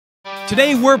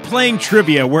Today we're playing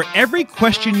trivia, where every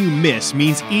question you miss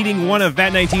means eating one of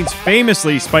VAT19's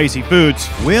famously spicy foods.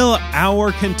 Will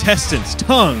our contestants'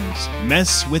 tongues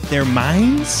mess with their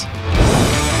minds?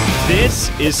 This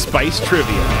is Spice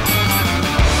Trivia.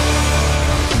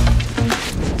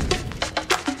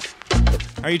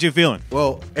 How are you two feeling?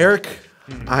 Well, Eric,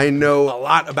 I know a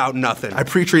lot about nothing. I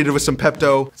pre-treated with some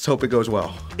Pepto. Let's hope it goes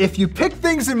well. If you pick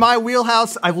things in my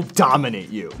wheelhouse, I will dominate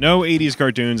you. No 80s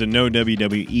cartoons and no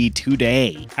WWE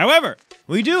today. However,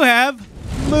 we do have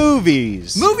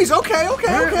movies. Movies, okay.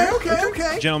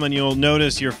 Gentlemen, you'll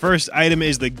notice your first item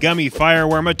is the gummy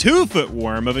fireworm, a 2-foot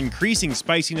worm of increasing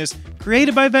spiciness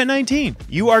created by VAT19.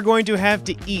 You are going to have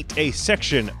to eat a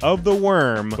section of the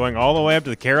worm going all the way up to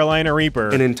the Carolina Reaper.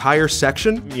 An entire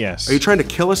section? Yes. Are you trying to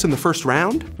kill us in the first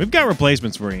round? We've got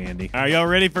replacements for you, Andy. Are y'all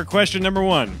ready for question number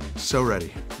 1? So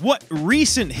ready. What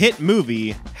recent hit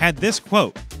movie had this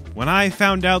quote? When I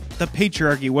found out the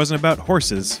patriarchy wasn't about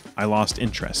horses, I lost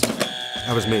interest.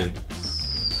 That was me.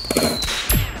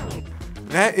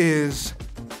 That is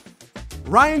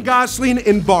Ryan Gosling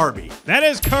in Barbie. That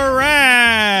is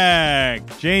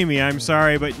correct! Jamie, I'm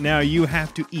sorry, but now you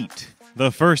have to eat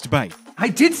the first bite. I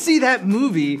did see that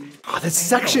movie. Oh, this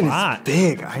section is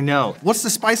big, I know. What's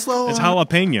the spice level? It's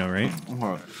jalapeno, right?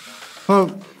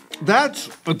 That's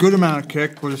a good amount of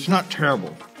kick, but it's not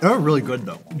terrible. They're really good,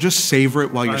 though. Just savor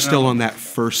it while you're still on that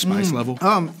first spice level.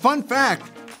 Fun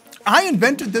fact, I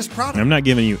invented this product. I'm not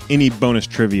giving you any bonus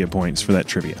trivia points for that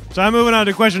trivia. So I'm moving on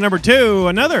to question number 2,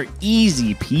 another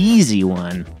easy peasy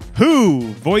one. Who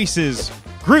voices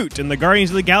Groot in the Guardians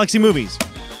of the Galaxy movies?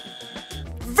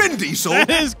 Vin Diesel.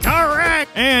 That is correct!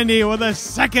 Andy with a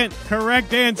second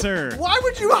correct answer. Why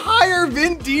would you hire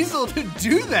Vin Diesel to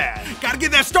do that? Gotta get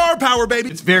that star power,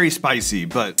 baby. It's very spicy,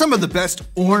 but some of the best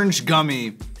orange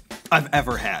gummy I've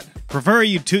ever had. Prefer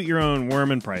you toot your own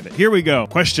worm in private. Here we go.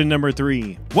 Question number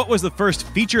 3. What was the first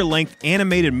feature-length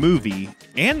animated movie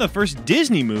and the first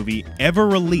Disney movie ever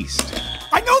released?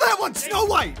 I know that one, Snow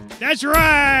White. That's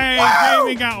right! Wow!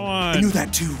 Jamie got one. I knew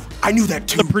that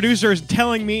too. The producer is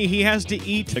telling me he has to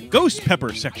eat the ghost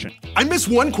pepper section. I missed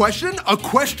one question, a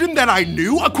question that I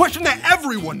knew, a question that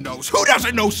everyone knows. Who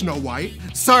doesn't know Snow White?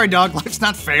 Sorry, dog, life's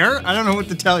not fair. I don't know what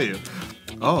to tell you.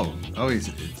 Oh, he's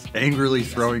angrily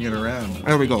throwing it around.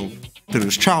 There we go. Then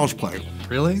it's child's play.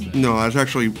 Really? No,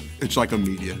 it's like a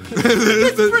media.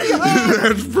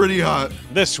 That's pretty hot.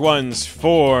 This one's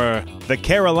for the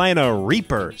Carolina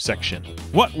Reaper section.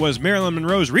 What was Marilyn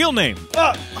Monroe's real name?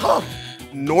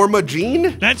 Norma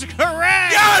Jean? That's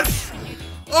correct! Yes!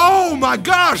 Oh my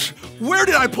gosh! Where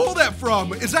did I pull that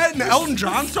from? Is that an Elton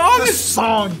John song? This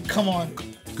song, come on.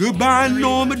 Goodbye,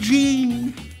 Norma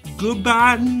Jean.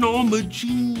 Goodbye, Norma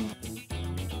Jean.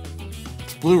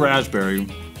 Blue raspberry,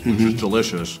 which is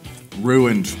delicious,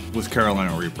 ruined with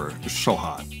Carolina Reaper. It's so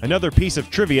hot. Another piece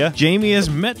of trivia, Jamie has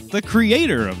met the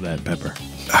creator of that pepper.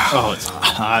 Oh, it's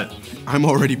hot. I'm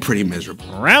already pretty miserable.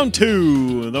 Round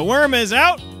 2, the worm is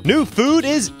out, new food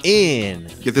is in.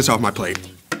 Get this off my plate.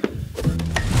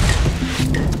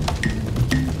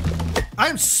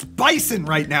 I'm spicing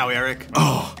right now, Eric.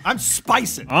 Oh, I'm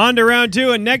spicing. On to round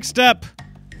 2, and next up,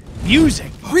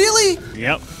 music. Really?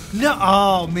 Yep. No,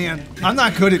 oh man, I'm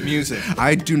not good at music.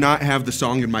 I do not have the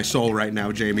song in my soul right now,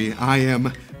 Jamie. I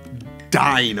am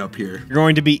dying up here. You're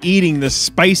going to be eating the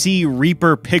spicy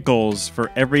Reaper pickles for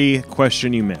every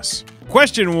question you miss.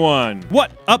 Question 1.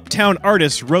 What Uptown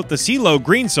artist wrote the CeeLo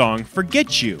Green song,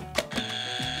 Forget You?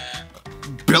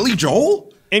 Billy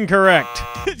Joel? Incorrect.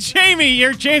 Jamie,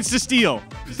 your chance to steal.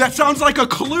 That sounds like a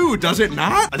clue, does it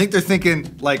not? I think they're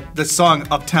thinking like the song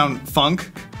Uptown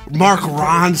Funk. Mark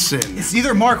Ronson. It's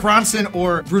either Mark Ronson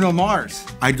or Bruno Mars.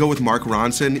 I'd go with Mark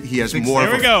Ronson. He has more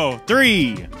There we go.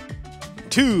 3,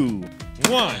 2,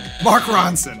 1. Mark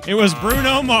Ronson. It was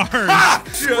Bruno Mars. Ah,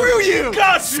 screw you.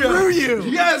 Gotcha. Screw you.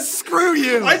 Yes, Screw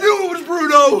you. I knew it was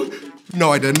Bruno.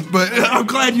 No, I didn't, but I'm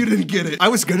glad you didn't get it. I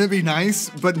was gonna be nice,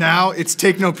 but now it's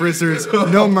take no prisoners,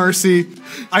 no mercy.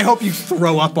 I hope you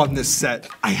throw up on this set.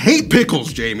 I hate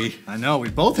pickles, Jamie. I know, we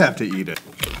both have to eat it.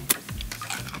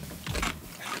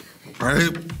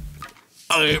 I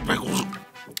hate pickles.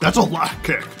 That's a lot of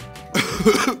kick.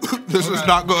 This is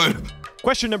not good.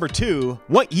 Question number 2.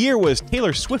 What year was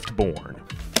Taylor Swift born?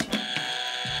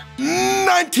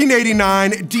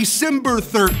 1989, December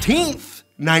 13th,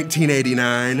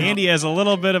 1989. Andy has a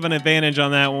little bit of an advantage on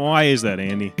that. Why is that,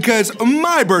 Andy? Because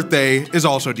my birthday is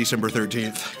also December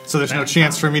 13th. So there's no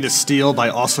chance for me to steal by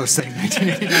also saying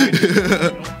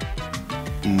 1989.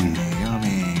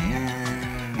 Yummy.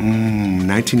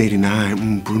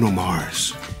 1989, Bruno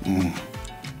Mars.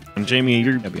 And Jamie,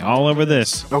 you're gonna be all over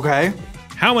this. Okay.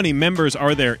 How many members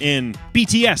are there in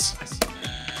BTS?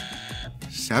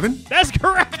 7? That's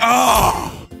correct.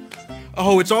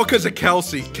 Oh, it's all because of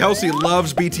Kelsey. Kelsey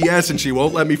loves BTS and she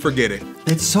won't let me forget it.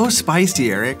 It's so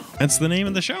spicy, Eric. That's the name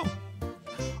of the show.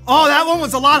 Oh, that one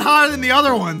was a lot harder than the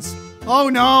other ones. Oh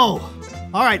no.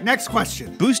 All right, next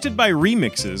question. Boosted by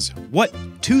remixes, what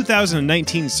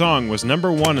 2019 song was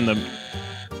 #1 in the...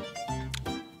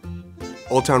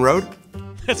 Old Town Road?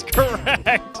 That's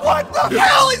correct. What the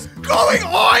hell is going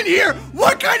on here?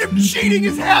 What kind of cheating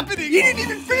is happening? He didn't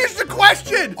even finish the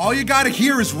question. All you gotta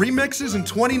hear is remixes in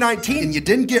 2019 and you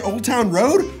didn't get Old Town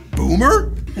Road?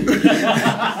 Boomer?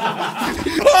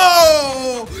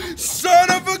 Oh,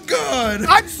 son of a gun!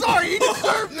 I'm sorry, he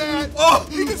deserved that.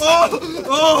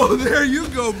 Oh, there you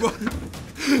go, bud.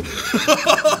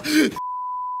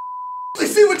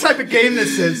 Let's see what type of game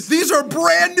this is. These are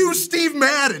brand new Steve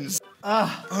Maddens.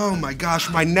 Oh my gosh,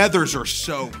 my nethers are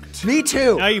soaked. Me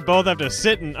too. Now you both have to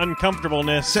sit in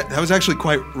uncomfortableness. That was actually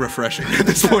quite refreshing at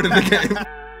this point in the game.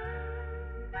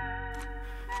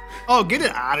 Oh, get it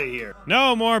out of here.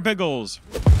 No more pickles.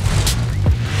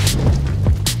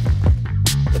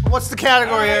 What's the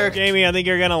category, Eric? Jamie, I think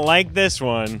you're gonna like this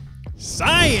one.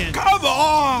 Science! Come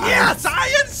on! Yeah,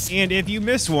 science! And if you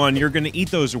miss one, you're gonna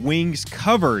eat those wings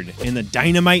covered in the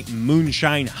dynamite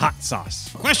moonshine hot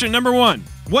sauce. Question number 1.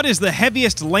 What is the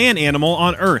heaviest land animal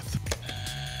on Earth?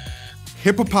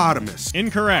 Hippopotamus.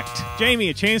 Incorrect. Jamie,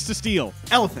 a chance to steal.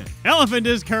 Elephant. Elephant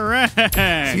is correct.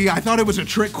 See, I thought it was a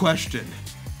trick question.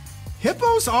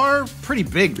 Hippos are pretty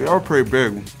big. They are pretty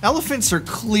big. Elephants are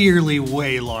clearly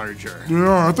way larger.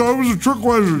 Yeah, I thought it was a trick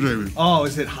question, Jamie. Oh,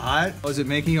 is it hot? Oh, is it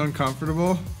making you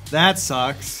uncomfortable? That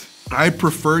sucks. I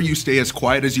prefer you stay as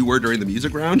quiet as you were during the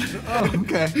music round. Oh,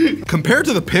 okay. Compared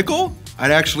to the pickle,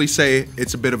 I'd actually say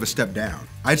it's a bit of a step down.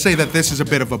 I'd say that this is a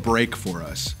bit of a break for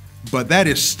us. But that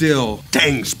is still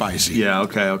dang spicy. Yeah,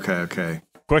 okay.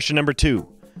 Question number 2.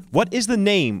 What is the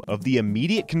name of the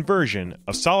immediate conversion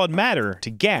of solid matter to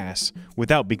gas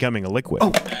without becoming a liquid?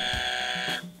 Oh.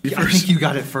 I think you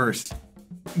got it first.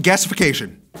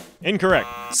 Gasification. Incorrect.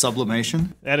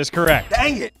 Sublimation? That is correct.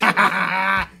 Dang it.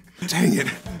 Dang it.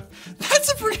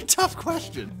 That's a pretty tough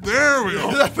question. There we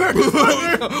go.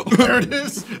 There it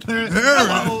is.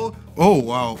 Hello. Oh,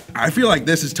 wow. I feel like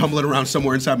this is tumbling around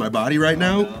somewhere inside my body right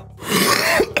now.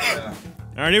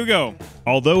 All right, here we go.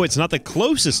 Although it's not the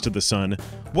closest to the sun,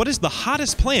 what is the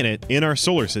hottest planet in our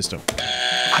solar system?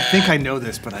 I think I know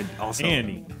this, but I also...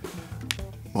 Andy.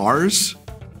 Mars?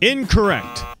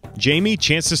 Incorrect. Jamie,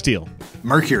 chance to steal.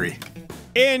 Mercury.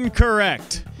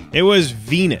 Incorrect. It was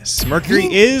Venus.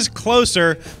 Mercury is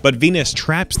closer, but Venus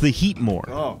traps the heat more.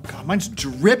 Oh, God, mine's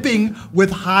dripping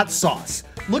with hot sauce.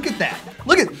 Look at that.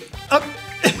 Look at...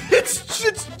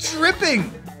 it's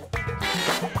dripping.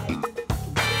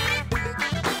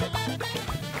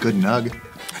 Good nug.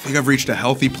 I think I've reached a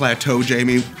healthy plateau,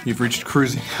 Jamie. You've reached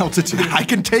cruising altitude. I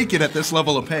can take it at this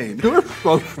level of pain.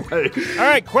 All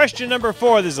right, question number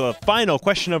 4. This is the final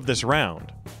question of this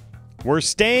round. We're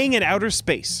staying in outer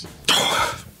space.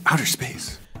 Outer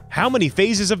space. How many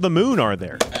phases of the moon are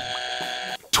there?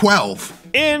 12.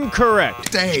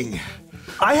 Incorrect. Dang.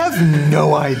 I have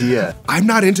no idea. I'm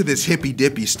not into this hippy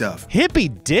dippy stuff. Hippy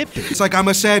dippy. It's like I'm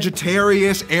a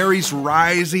Sagittarius, Aries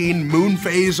rising, moon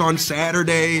phase on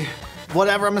Saturday.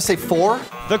 Whatever, I'm gonna say 4.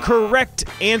 The correct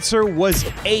answer was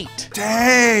 8.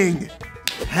 Dang.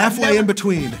 Halfway in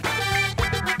between.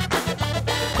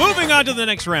 Moving on to the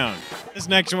next round. This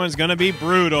next one's gonna be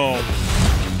brutal.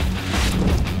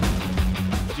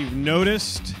 If you've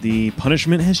noticed, the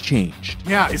punishment has changed.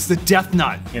 Yeah, it's the death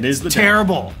nut. It is the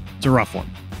terrible. It's a rough one.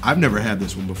 I've never had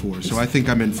this one before, so I think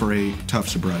I'm in for a tough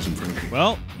surprise in front of me.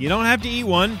 Well, you don't have to eat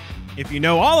one if you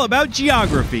know all about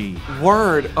geography.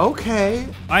 Word, okay.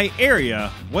 By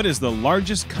area, what is the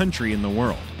largest country in the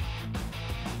world?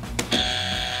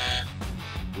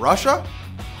 Russia?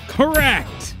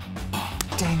 Correct.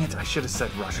 Dang it, I should have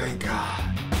said Russia. Thank God.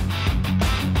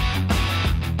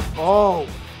 Oh,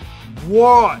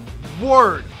 what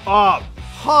word of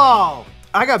how?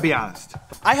 I gotta be honest.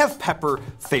 I have pepper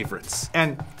favorites,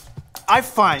 and I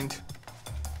find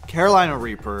Carolina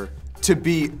Reaper to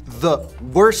be the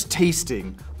worst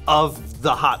tasting of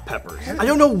the hot peppers. I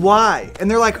don't know why. And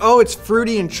they're like, oh, it's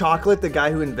fruity and chocolate, the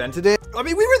guy who invented it. I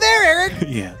mean, we were there, Eric.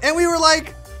 Yeah. And we were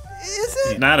like, is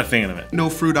it? Not a fan of it. No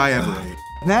fruit I ever ate.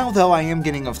 Now, though, I am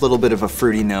getting a little bit of a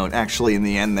fruity note, actually, in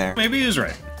the end there. Maybe he was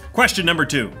right. Question number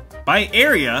 2. By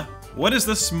area, what is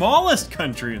the smallest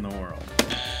country in the world?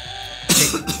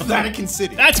 Vatican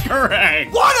City. That's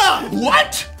correct.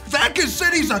 What? Vatican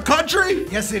City's a country?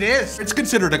 Yes, it is. It's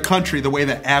considered a country the way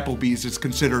that Applebee's is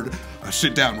considered a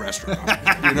sit-down restaurant,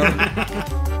 you know?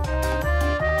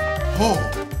 Oh.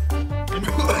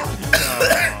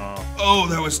 Oh,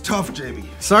 that was tough, Jamie.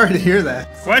 Sorry to hear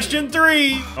that. Question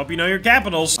 3. Hope you know your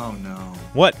capitals. Oh no.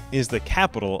 What is the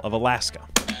capital of Alaska?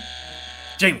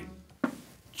 Jamie.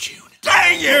 Juneau.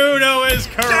 Dang it! Juneau is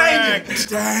correct.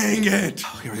 Dang it!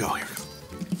 Oh, here we go.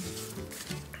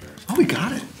 Oh, we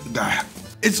got it.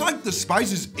 It's like the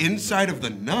spice is inside of the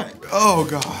nut. Oh,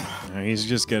 God. He's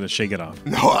just gonna shake it off.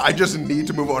 No, I just need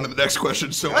to move on to the next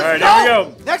question. So, All right, here we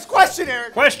go. Next question,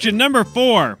 Eric. Question number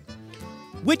 4.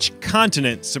 Which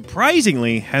continent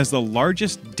surprisingly has the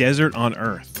largest desert on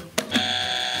Earth?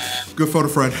 Good photo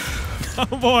friend.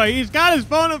 Oh boy, he's got his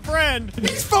phone a friend.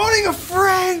 He's phoning a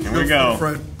friend. Here we go.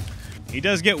 Friend. He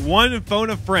does get one phone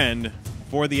a friend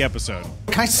for the episode.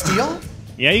 Can I steal?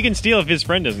 Yeah, you can steal if his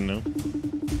friend doesn't know.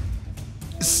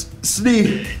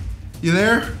 Snee, you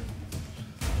there?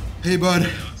 Hey, bud.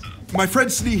 My friend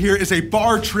Snee here is a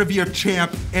bar trivia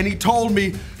champ, and he told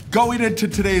me going into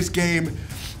today's game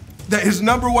that his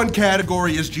 #1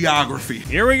 category is geography.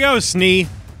 Here we go, Snee.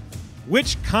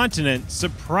 Which continent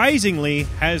surprisingly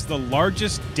has the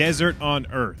largest desert on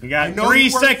Earth? You got I know 3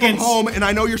 you work seconds. from home, and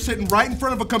I know you're sitting right in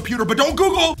front of a computer, but don't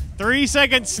Google. 3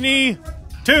 seconds, Snee.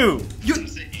 2.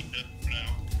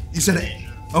 You said it.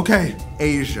 Okay,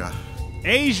 Asia.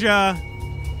 Asia,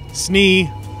 Snee,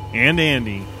 and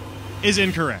Andy is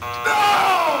incorrect.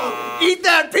 No! Eat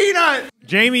that peanut!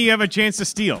 Jamie, you have a chance to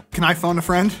steal. Can I phone a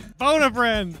friend? Phone a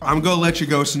friend. I'm gonna let you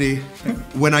go, Snee.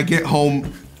 When I get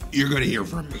home, you're gonna hear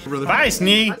from me. Bye,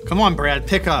 Snee. Come on, Brad,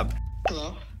 pick up.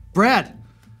 Hello? Brad,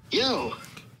 Yo.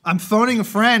 I'm phoning a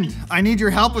friend. I need your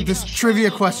help with this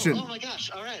trivia question. Oh my gosh,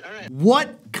 all right. What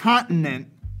continent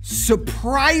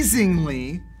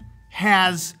surprisingly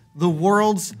has the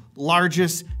world's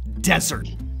largest desert?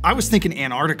 I was thinking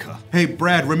Antarctica. Hey,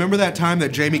 Brad, remember that time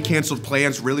that Jamie canceled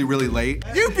plans really, really late?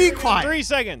 You be quiet. 3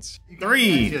 seconds.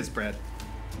 3, Yes, Brad.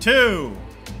 2.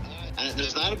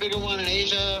 There's not a bigger one in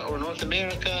Asia or North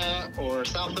America or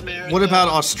South America. What about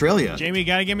Australia? Jamie,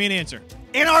 gotta give me an answer.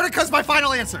 Antarctica's my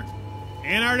final answer.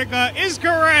 Antarctica is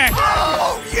correct.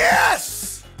 Oh,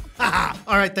 yes!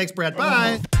 All right, thanks, Brad.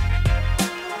 Bye.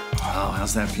 Oh,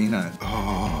 how's that peanut?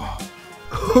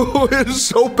 Oh, it's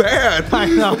so bad. I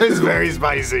know, it's very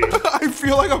spicy. I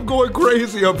feel like I'm going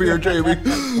crazy up here, Jamie.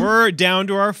 We're down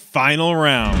to our final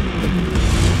round.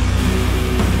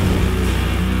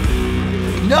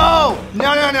 No! No!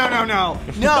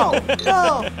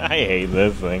 I hate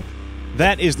this thing.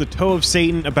 That is the toe of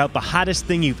Satan, about the hottest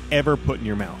thing you've ever put in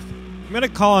your mouth. I'm gonna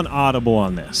call an audible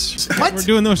on this. What? We're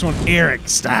doing this one Eric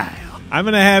style. I'm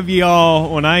gonna have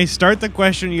y'all, when I start the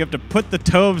question, you have to put the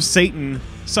toe of Satan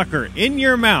sucker in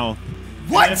your mouth.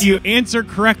 What? If you answer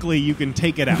correctly, you can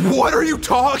take it out. What are you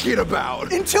talking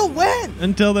about? Until when?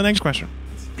 Until the next question.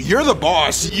 You're the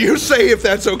boss. You say if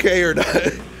that's okay or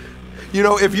not. You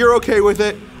know, if you're okay with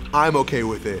it, I'm okay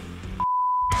with it.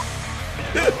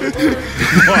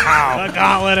 Wow. The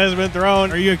gauntlet has been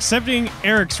thrown. Are you accepting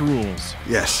Eric's rules?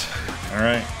 Yes. All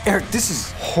right. Eric, this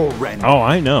is horrendous. Oh,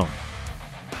 I know.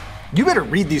 You better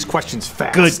read these questions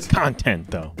fast. Good content,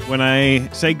 though. When I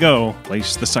say go,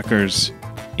 place the suckers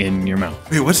in your mouth.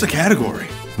 Wait, what's the category?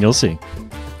 You'll see.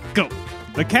 Go.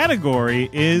 The category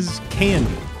is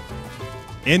candy.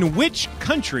 In which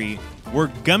country were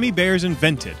gummy bears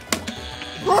invented?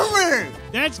 Hurry!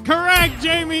 That's correct,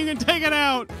 Jamie. You can take it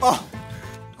out. Oh.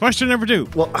 Question number 2.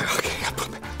 Well, okay.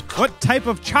 What type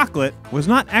of chocolate was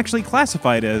not actually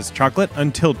classified as chocolate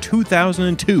until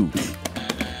 2002?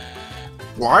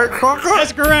 White chocolate?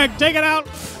 That's correct. Take it out.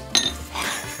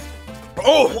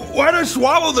 Oh, why did I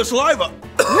swallow the saliva?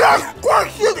 Next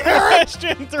question, Eric!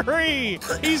 Question 3.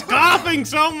 He's coughing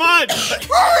so much.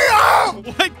 Hurry up!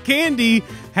 What candy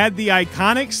had the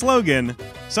iconic slogan,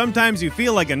 "Sometimes you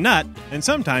feel like a nut, and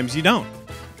sometimes you don't"?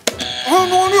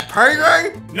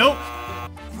 Payday? Nope.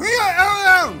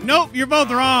 Nope, you're both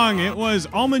wrong. It was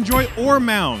Almond Joy or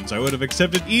Mounds. I would have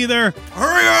accepted either.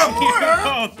 Hurry up!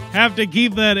 You both have to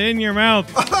keep that in your mouth.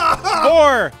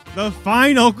 For the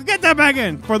final, get that back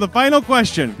in. For the final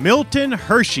question, Milton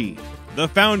Hershey, the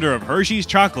founder of Hershey's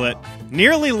Chocolate,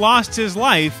 nearly lost his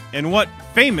life in what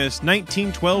famous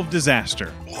 1912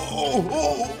 disaster?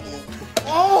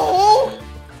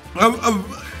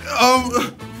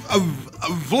 A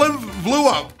blimp blew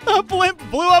up. A blimp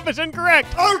blew up is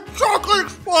incorrect. A chocolate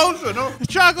explosion. The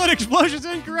chocolate explosion is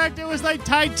incorrect. It was the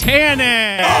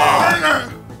Titanic.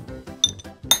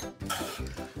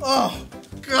 Oh,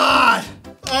 God.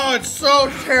 Oh, it's so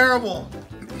terrible.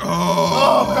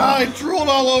 Oh, God, I drooled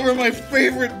all over my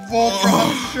favorite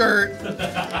Voltron shirt.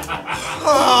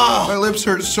 My lips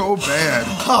hurt so bad.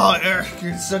 Oh, Eric,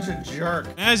 you're such a jerk.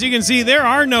 As you can see, there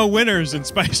are no winners in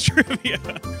Spice Trivia.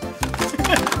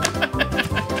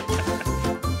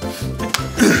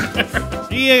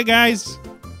 See ya, guys.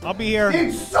 I'll be here.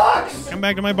 It sucks! Come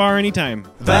back to my bar anytime.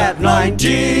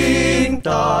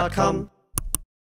 Bat19.com